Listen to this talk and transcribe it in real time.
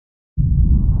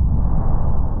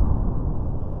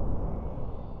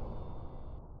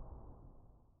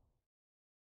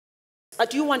I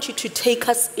do want you to take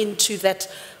us into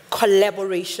that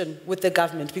collaboration with the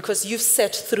government, because you've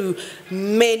sat through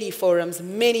many forums,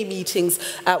 many meetings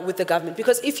with the government.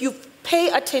 Because if you pay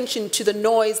attention to the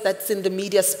noise that's in the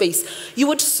media space, you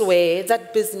would swear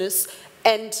that business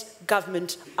and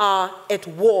government are at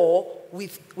war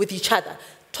with each other.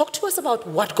 Talk to us about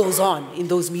what goes on in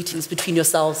those meetings between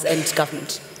yourselves and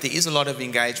government. There is a lot of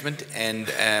engagement, and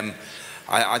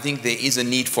I think there is a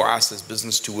need for us as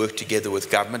business to work together with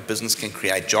government. Business can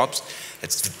create jobs.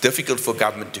 It's difficult for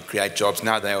government to create jobs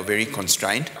now. They are very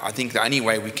constrained. I think the only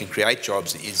way we can create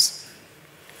jobs is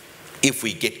if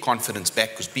we get confidence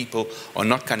back, because people are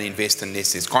not going to invest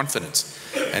unless there's confidence.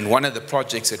 And one of the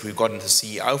projects that we've got in the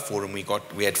CEO Forum,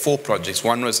 we had 4 projects.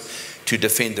 One was to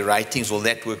defend the ratings. Well,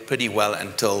 that worked pretty well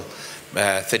until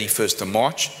 31st of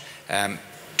March.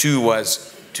 2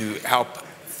 was to help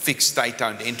fix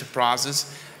state-owned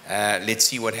enterprises. Let's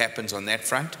see what happens on that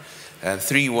front.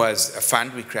 3 was a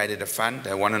fund. We created a fund,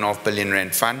 a 1.5 billion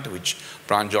rand fund, which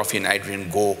Brian Joffe and Adrian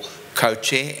Gore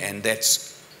co-chair, and that's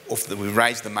we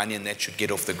raised the money, and that should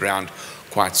get off the ground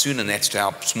quite soon, and that's to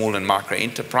help small and micro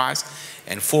enterprise.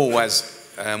 And 4 was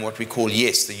what we call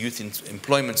YES, the Youth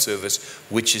Employment Service,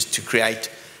 which is to create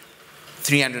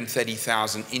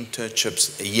 330,000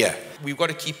 internships a year. We've got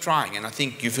to keep trying, and I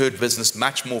think you've heard business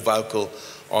much more vocal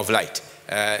of late.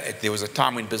 There was a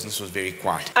time when business was very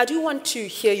quiet. I do want to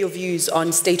hear your views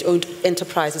on state-owned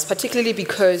enterprises, particularly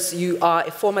because you are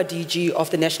a former DG of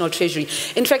the National Treasury.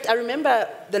 In fact, I remember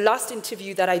the last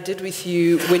interview that I did with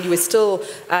you when you were still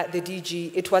the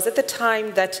DG. It was at the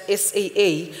time that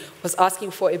SAA was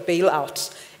asking for a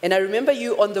bailout. And I remember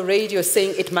you on the radio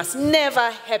saying it must never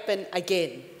happen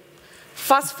again.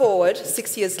 Fast forward,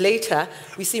 6 years later,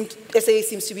 SAA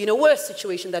seems to be in a worse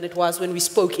situation than it was when we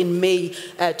spoke in May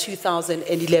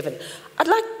 2011. I'd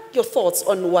like your thoughts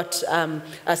on what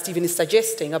Stephen is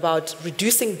suggesting about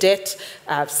reducing debt,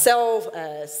 sell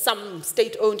some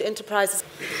state-owned enterprises.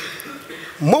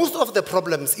 Most of the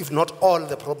problems, if not all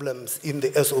the problems in the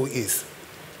SOEs,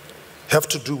 have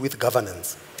to do with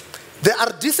governance. There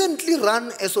are decently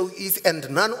run SOEs, and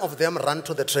none of them run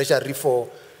to the Treasury for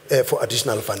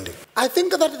additional funding. I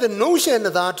think that the notion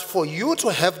that for you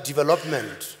to have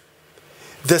development,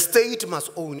 the state must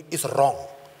own is wrong.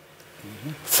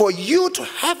 For you to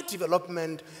have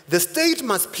development, the state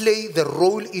must play the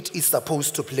role it is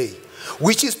supposed to play,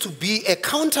 which is to be a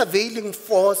countervailing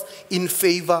force in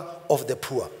favor of the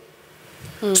poor.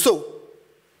 So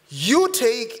you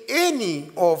take any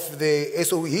of the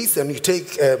SOEs and you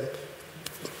take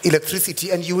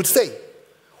electricity, and you would say,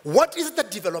 what is the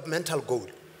developmental goal?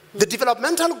 The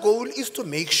developmental goal is to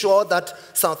make sure that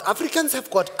South Africans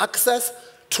have got access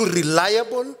to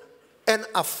reliable and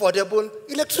affordable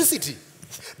electricity.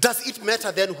 Does it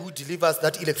matter then who delivers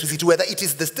that electricity, whether it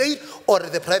is the state or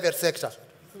the private sector?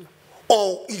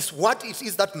 Or is what it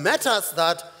is that matters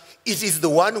that it is the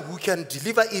one who can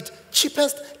deliver it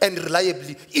cheapest and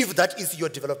reliably, if that is your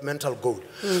developmental goal?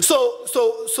 So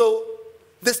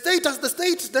the state, does the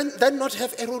state then not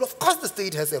have a role? Of course the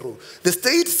state has a role. The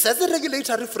state sets a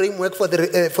regulatory framework for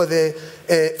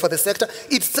the sector.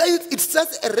 It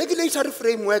sets a regulatory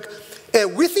framework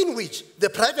within which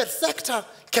the private sector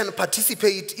can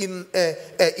participate in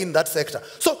that sector.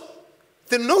 So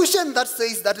the notion that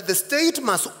says that the state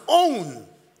must own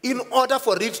in order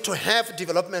for it to have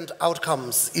development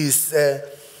outcomes is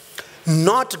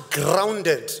not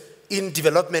grounded in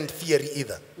development theory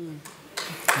either.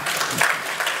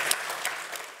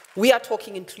 We are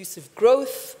talking inclusive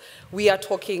growth. We are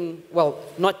talking, well,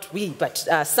 not we, but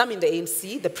some in the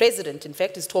ANC. The president, in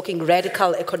fact, is talking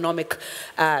radical economic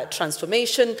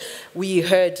transformation. We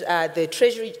heard the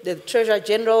Treasurer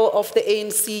General of the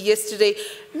ANC yesterday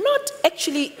not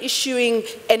actually issuing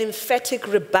an emphatic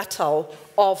rebuttal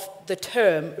of the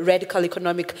term radical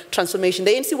economic transformation.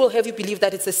 The ANC will have you believe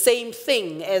that it's the same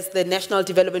thing as the National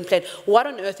Development Plan. What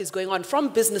on earth is going on? From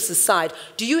business's side,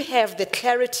 do you have the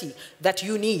clarity that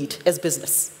you need as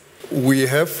business? We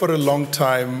have for a long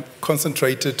time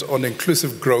concentrated on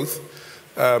inclusive growth,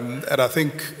 and I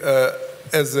think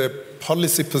as a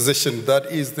policy position, that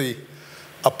is the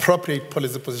appropriate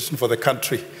policy position for the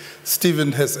country.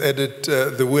 Stephen has added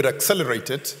the word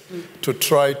accelerated to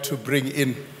try to bring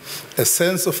in a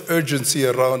sense of urgency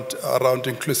around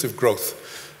inclusive growth.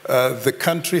 The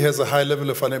country has a high level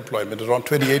of unemployment, around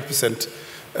 28%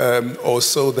 or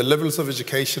so. The levels of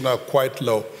education are quite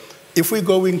low. If we're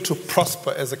going to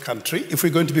prosper as a country, if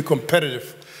we're going to be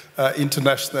competitive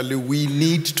internationally, we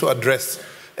need to address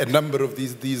a number of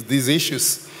these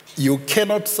issues. You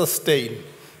cannot sustain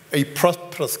a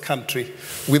prosperous country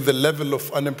with the level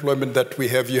of unemployment that we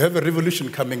have. You have a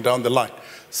revolution coming down the line.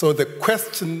 So the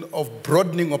question of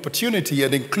broadening opportunity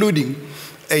and including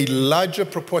a larger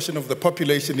proportion of the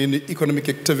population in economic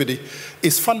activity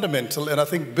is fundamental, and I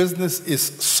think business is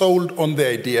sold on the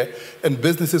idea, and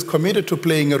business is committed to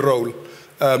playing a role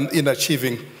in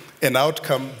achieving an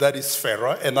outcome that is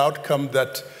fairer, an outcome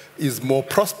that is more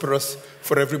prosperous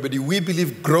for everybody. We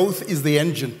believe growth is the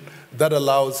engine that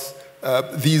allows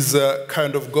these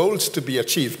kind of goals to be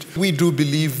achieved. We do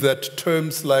believe that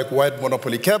terms like wide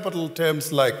monopoly capital,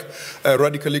 terms like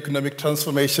radical economic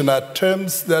transformation are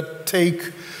terms that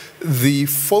take the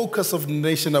focus of the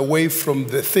nation away from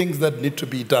the things that need to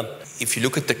be done. If you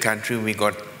look at the country, we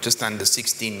got just under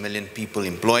 16 million people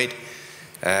employed.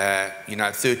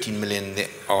 13 million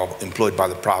are employed by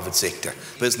the private sector.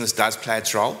 Business does play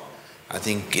its role. I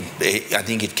think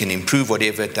it can improve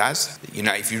whatever it does.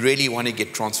 If you really want to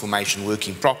get transformation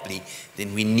working properly,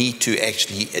 then we need to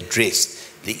actually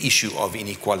address the issue of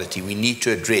inequality. We need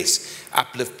to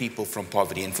uplift people from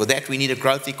poverty. And for that, we need a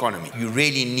growth economy. You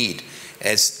really need,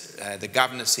 as the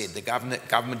governor said, the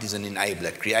government is an enabler.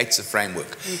 It creates a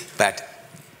framework. But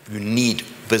you need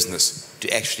business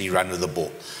to actually run with the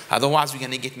ball. Otherwise, we're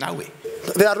going to get nowhere.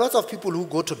 There are lots of people who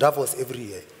go to Davos every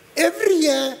year. Every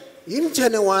year, in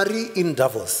January in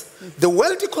Davos, the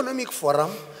World Economic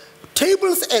Forum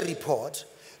tables a report.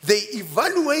 They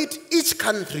evaluate each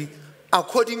country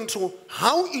according to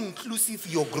how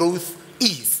inclusive your growth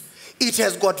is. It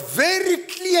has got very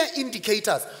clear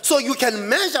indicators, so you can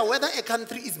measure whether a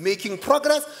country is making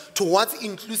progress towards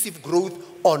inclusive growth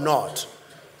or not.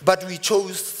 But we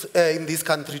chose in this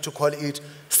country to call it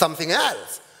something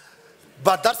else.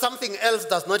 But that something else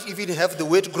does not even have the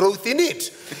word growth in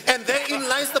it. And therein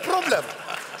lies the problem.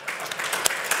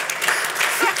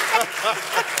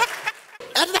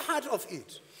 At the heart of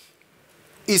it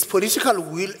is political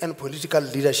will and political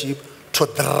leadership to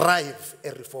drive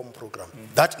a reform program.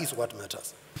 That is what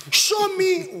matters. Show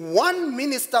me one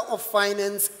minister of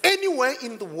finance anywhere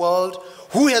in the world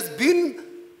who has been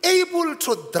able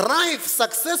to drive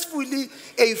successfully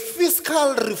a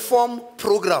fiscal reform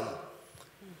program,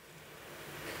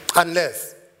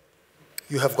 unless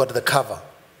you have got the cover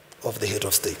of the head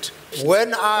of state.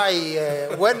 When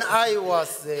I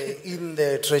was in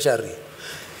the Treasury,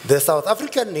 the South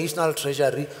African National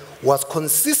Treasury was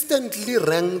consistently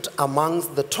ranked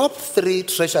amongst the top 3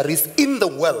 treasuries in the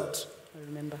world. I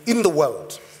remember. In the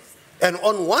world. And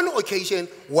on one occasion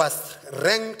was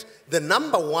ranked the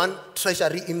 #1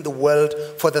 treasury in the world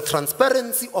for the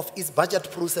transparency of its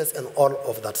budget process and all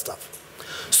of that stuff.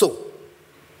 So,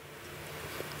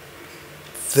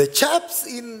 the chaps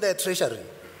in the treasury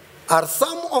are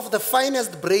some of the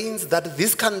finest brains that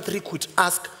this country could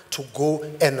ask to go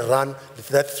and run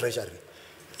that treasury.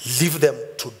 Leave them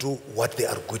to do what they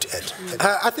are good at.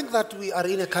 I think that we are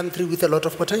in a country with a lot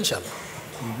of potential.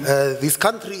 This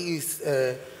country is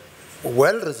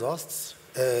well-resourced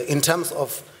in terms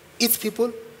of its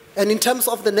people and in terms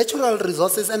of the natural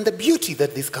resources and the beauty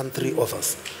that this country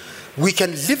offers. We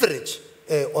can leverage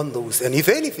on those, and if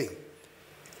anything,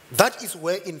 that is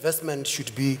where investment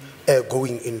should be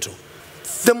going into.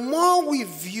 The more we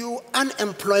view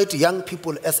unemployed young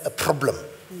people as a problem,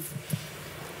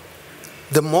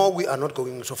 the more we are not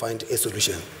going to find a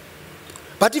solution.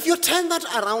 But if you turn that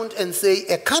around and say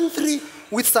a country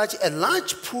with such a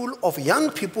large pool of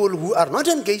young people who are not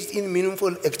engaged in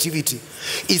meaningful activity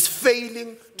is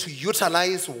failing to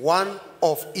utilize one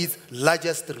of its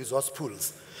largest resource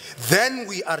pools, then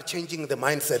we are changing the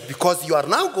mindset, because you are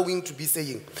now going to be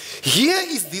saying, here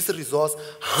is this resource,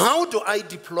 how do I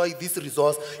deploy this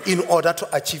resource in order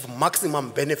to achieve maximum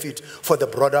benefit for the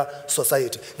broader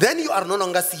society? Then you are no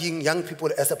longer seeing young people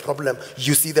as a problem,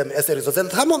 you see them as a resource.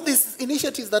 And some of these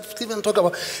initiatives that Stephen talked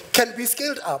about can be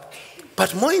scaled up,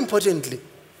 but more importantly,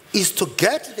 is to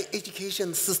get the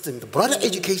education system, the broader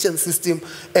education system,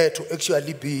 to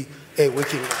actually be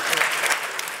working.